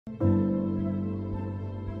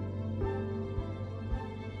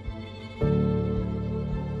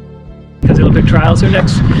trials are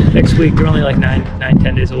next week. They're only like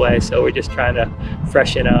 10 days away, so we're just trying to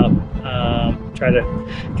freshen up, try to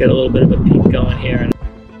get a little bit of a peak going here.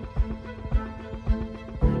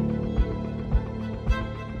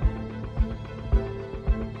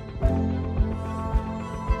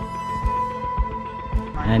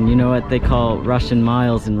 And you know what they call Russian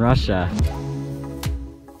miles in Russia?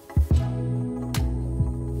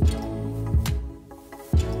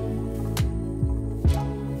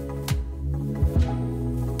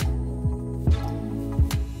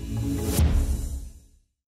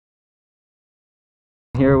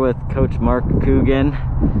 Here with Coach Mark Coogan.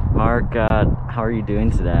 Mark, how are you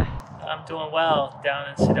doing today? I'm doing well down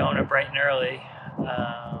in Sedona, bright and early.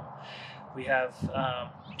 We have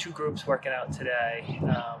 2 groups working out today,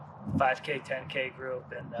 5K, 10K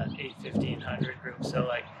group and the 8, 1500 group. So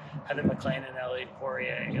like Heather MacLean and Elle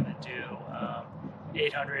Purrier are going to do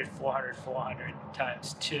 800, 400, 400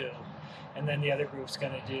 times 2. And then the other group's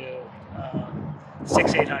going to do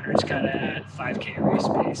 6 800s kind of at 5K race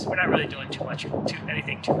pace. We're not really doing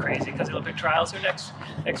anything too crazy because the Olympic trials are next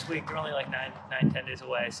week. They're only like 10 days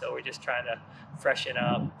away, so we're just trying to freshen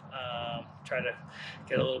up, try to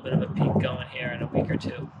get a little bit of a peak going here in a week or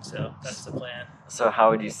 2. So that's the plan. So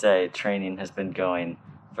how would you say training has been going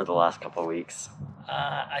for the last couple of weeks?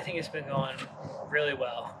 I think it's been going really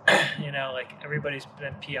well. You know, like everybody's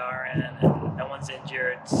been PRing and no one's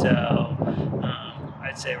injured, so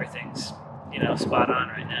I'd say everything's, you know, spot on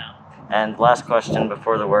right now. And last question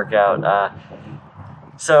before the workout.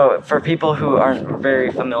 So for people who aren't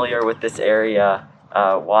very familiar with this area,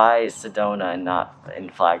 why Sedona and not in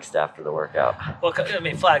Flagstaff for the workout? Well, I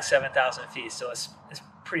mean, Flag's 7,000 feet, so it's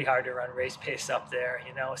pretty hard to run race pace up there.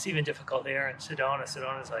 You know, it's even difficult here in Sedona.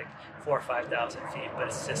 Sedona's like 4,000 or 5,000 feet, but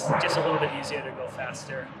it's just a little bit easier to go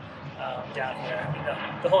faster down here. I mean,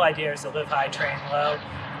 the whole idea is to live high, train low,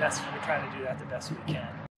 and we're trying to do that the best we can.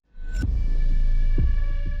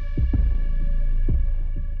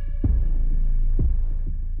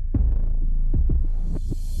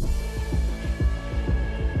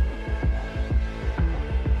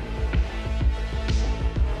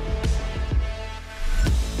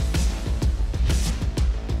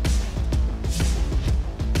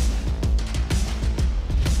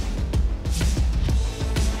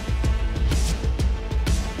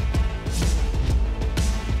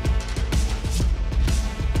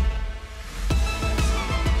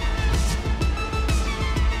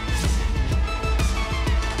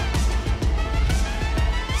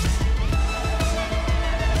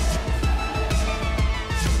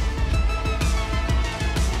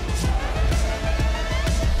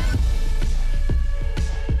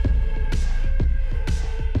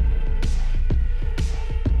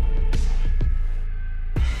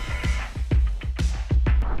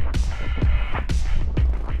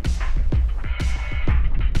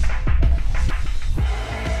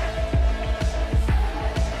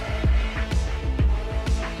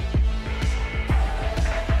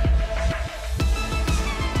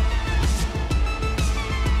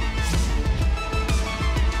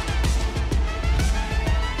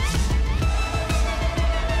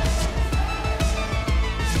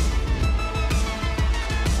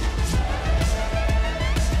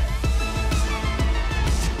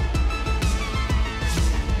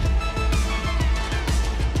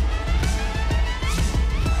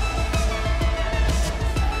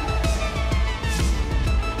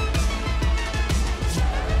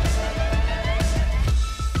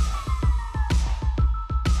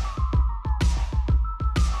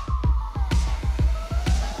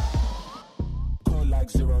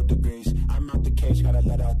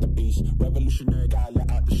 Revolutionary guy, let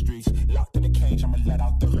out the streets. Locked in a cage, I'ma let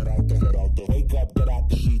out the. Wake up, get out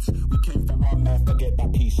the sheets. We came from one man, forget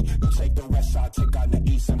that piece. You take the west side, take out the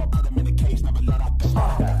east. I'ma put them in the cage, never let out the. I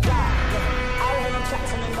hear them chat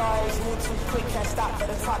to me noise, move too quick, can't stop for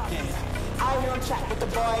the talking. I hear them chat with the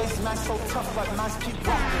boys, man so tough, but man's keep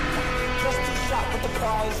rocking. Just too sharp with the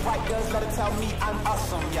prize, white girls let it tell me I'm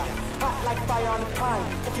awesome, yeah. Hot like fire on the pine.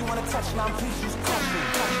 If you wanna touch now, please use caution,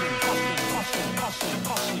 caution, caution, caution,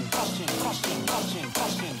 caution, caution, caution, caution, caution,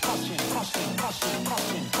 caution, caution, caution,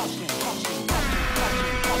 caution, caution, caution, caution,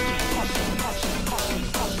 caution, caution,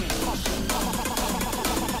 caution, caution.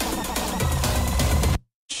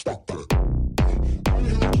 Stop it.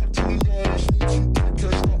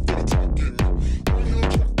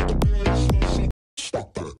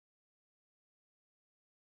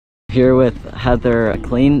 Here with Heather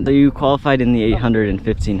MacLean. You qualified in the 800 and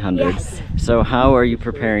 1500. Yes. So how are you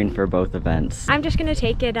preparing for both events? I'm just gonna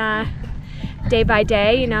take it day by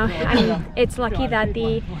day, you know. It's lucky that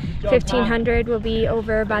the 1500 will be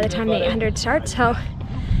over by the time the 800 starts, so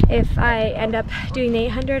if I end up doing the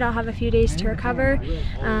 800, I'll have a few days to recover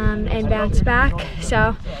and bounce back.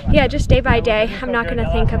 So yeah, just day by day. I'm not going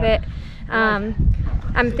to think of it.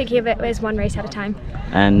 I'm thinking of it as one race at a time.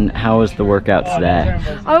 And how was the workout today?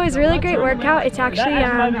 Oh, it was a really great workout. It's actually,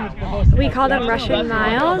 we call them Russian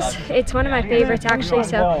miles. It's one of my favorites actually,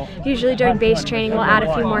 so usually during base training we'll add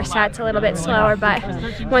a few more sets a little bit slower, but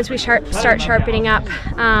once we start sharpening up,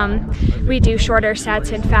 we do shorter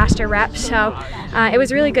sets and faster reps. So it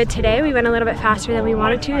was really good today. We went a little bit faster than we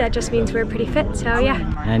wanted to. That just means we're pretty fit, so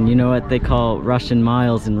yeah. And you know what they call Russian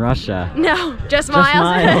miles in Russia? No, just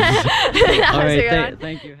miles. All right,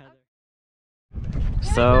 thank you, Heather.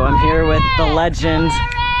 So I'm here with the legend,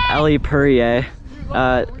 Elle Purrier.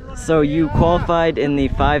 So you qualified in the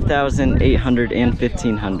 5,000, 800, and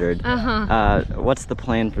 1,500. What's the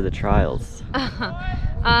plan for the trials?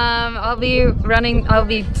 I'll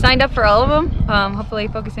be signed up for all of them, hopefully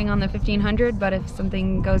focusing on the 1,500, but if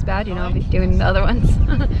something goes bad, you know, I'll be doing the other ones.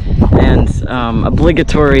 And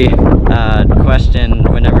obligatory question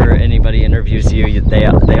whenever anybody interviews you, they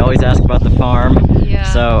always ask about the farm. Yeah.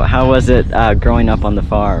 So how was it growing up on the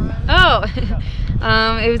farm? Oh,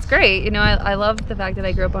 it was great. You know, I love the fact that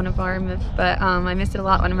I grew up on a farm, but I miss it a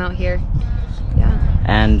lot when I'm out here. Yeah.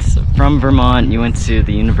 And from Vermont, you went to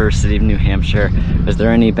the University of New Hampshire. Was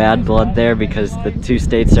there any bad blood there because the two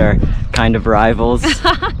states are kind of rivals?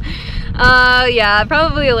 Yeah,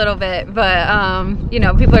 probably a little bit, but you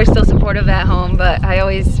know, people are still supportive at home, but I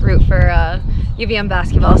always root for UVM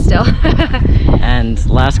basketball still. And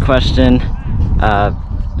last question,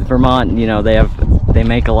 Vermont, you know, they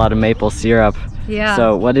make a lot of maple syrup. Yeah.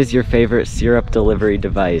 So what is your favorite syrup delivery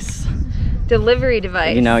device? Delivery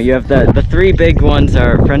device. You know, you have the three big ones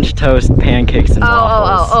are French toast, pancakes, and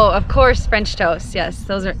waffles. Oh, of course, French toast. Yes,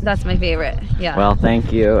 that's my favorite. Yeah. Well,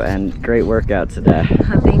 thank you, and great workout today.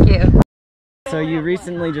 Thank you. So you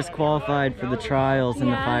recently just qualified for the trials in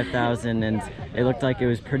the 5,000, and it looked like it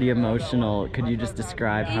was pretty emotional. Could you just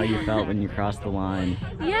describe how you felt when you crossed the line?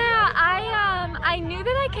 Yeah, I knew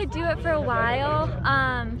that I could do it for a while,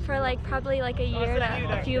 for probably like a year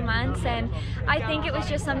to a few months, and I think it was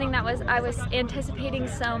just something that I was anticipating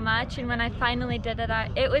so much, and when I finally did it,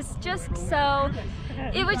 it was just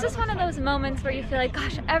one of those moments where you feel like,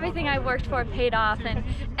 gosh, everything I worked for paid off and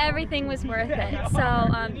everything was worth it. So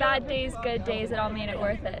bad days, good days, it all made it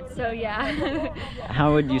worth it. So yeah.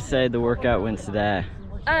 How would you say the workout went today?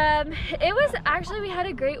 It was actually, we had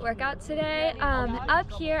a great workout today.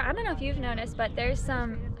 Up here, I don't know if you've noticed, but there's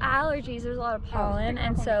some allergies, there's a lot of pollen,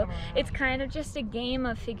 and so it's kind of just a game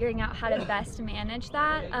of figuring out how to best manage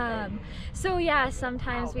that. So yeah,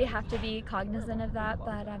 sometimes we have to be cognizant of that,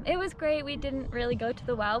 but it was great. We didn't really go to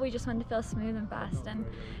the well, we just wanted to feel smooth and fast, and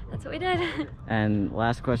that's what we did. And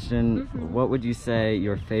last question, what would you say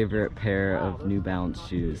your favorite pair of New Balance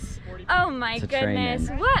shoes? Oh my goodness,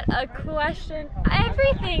 what a question.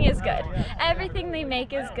 Everything is good. Everything they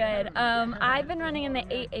make is good. I've been running in the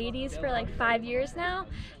 880s for like 5 years now,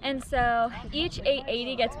 and so each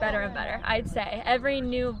 880 gets better and better, I'd say. Every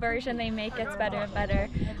new version they make gets better and better.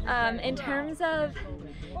 In terms of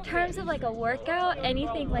like a workout,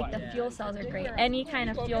 anything like the FuelCells are great. Any kind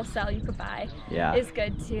of FuelCell you could buy is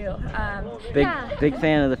good too. Big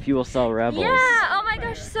fan of the FuelCell Rebels. Yeah, oh my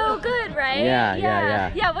gosh, so good, right?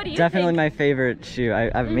 Yeah, what do you Definitely think? my favorite shoe.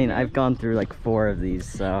 I mean, I've gone through like 4 of these,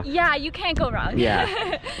 so. Yeah, you can't go wrong.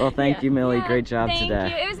 Yeah. Well, thank you, Millie. Great job today.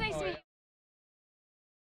 Thank you. It was nice to meet you.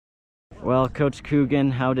 Well, Coach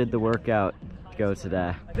Coogan, how did the workout go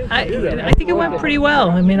today? I think it went pretty well.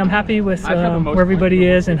 I mean, I'm happy with where everybody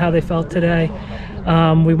is and how they felt today.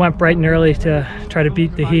 We went bright and early to try to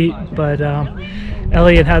beat the heat, but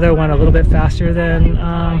Ellie and Heather went a little bit faster than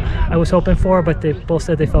I was hoping for, but they both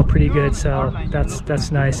said they felt pretty good, so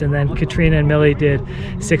that's nice. And then Katrina and Millie did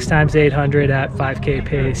 6 times 800 at 5K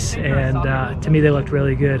pace, and to me they looked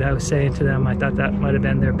really good. I was saying to them I thought that might have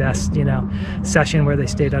been their best, you know, session where they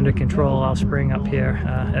stayed under control all spring up here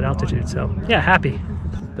at altitude. So yeah, happy.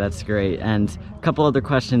 That's great. And a couple other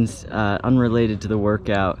questions unrelated to the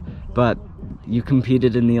workout, but you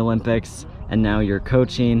competed in the Olympics and now you're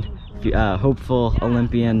coaching hopeful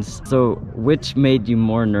Olympians. So which made you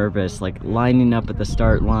more nervous, like lining up at the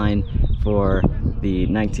start line for the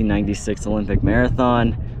 1996 Olympic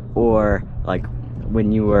marathon, or like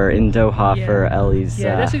when you were in Doha for Ellie's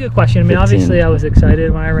that's a good question. I mean, 15? Obviously I was excited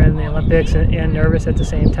when I ran the Olympics and nervous at the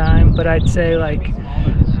same time, but I'd say like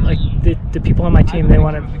the people on my team, they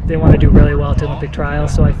want to do really well at the Olympic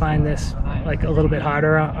trials, so I find this like a little bit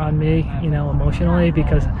harder on me, you know, emotionally,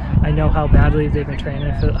 because I know how badly they've been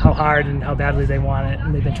training, for how hard and how badly they want it,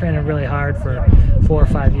 and they've been training really hard for 4 or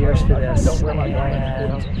 5 years for this.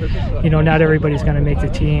 And you know, not everybody's going to make the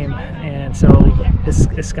team, and so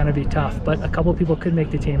it's going to be tough. But a couple people could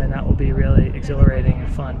make the team, and that will be really exhilarating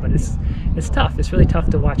and fun. But it's tough. It's really tough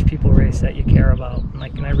to watch people race that you care about,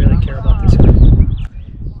 and I really care about this group.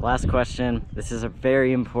 Last question. This is a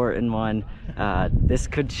very important one. This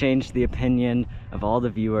could change the opinion of all the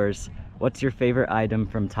viewers. What's your favorite item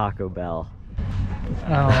from Taco Bell?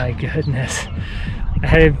 Oh my goodness. I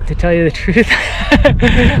had to tell you the truth.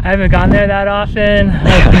 I haven't gone there that often.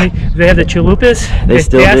 They have the chalupas. They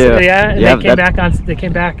still do. Yeah, yep, they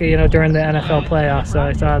came back, you know, during the NFL playoffs. So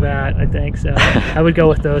I saw that. I think so. I would go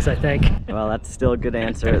with those, I think. Well, that's still a good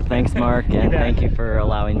answer. Thanks, Mark, and thank you for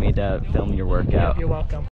allowing me to film your workout. You're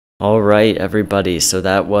welcome. All right, everybody. So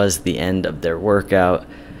that was the end of their workout.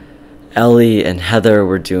 Ellie and Heather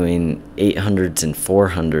were doing 800s and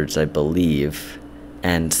 400s, I believe,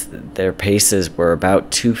 and their paces were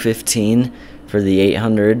about 2:15 for the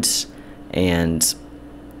 800s and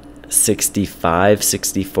 65,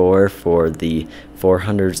 64 for the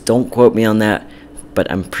 400s. Don't quote me on that,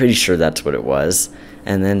 but I'm pretty sure that's what it was.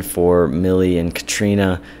 And then for Millie and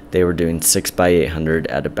Katrina, they were doing 6x800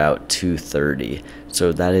 at about 2:30.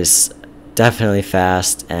 So that is definitely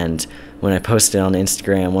fast. And when I posted on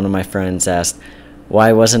Instagram, one of my friends asked,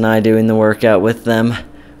 why wasn't I doing the workout with them?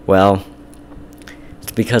 Well,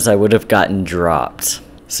 it's because I would have gotten dropped.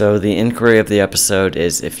 So the inquiry of the episode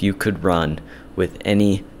is, if you could run with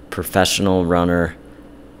any professional runner,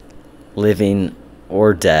 living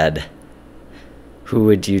or dead, who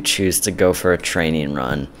would you choose to go for a training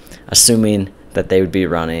run, assuming that they would be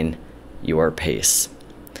running your pace?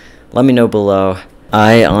 Let me know below.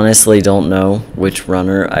 I honestly don't know which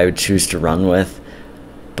runner I would choose to run with,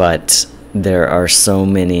 but there are so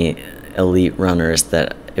many elite runners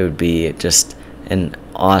that it would be just an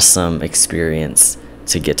awesome experience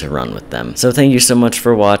to get to run with them. So thank you so much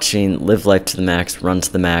for watching. Live life to the max, run to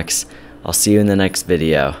the max. I'll see you in the next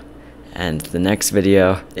video. And the next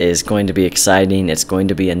video is going to be exciting. It's going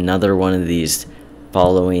to be another one of these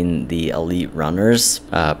following the elite runners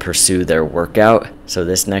pursue their workout. So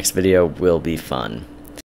this next video will be fun.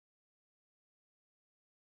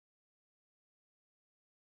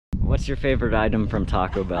 What's your favorite item from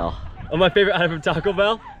Taco Bell? Oh, my favorite item from Taco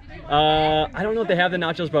Bell? I don't know if they have the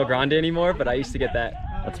nachos Bel Grande anymore, but I used to get that.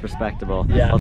 That's respectable. Yeah.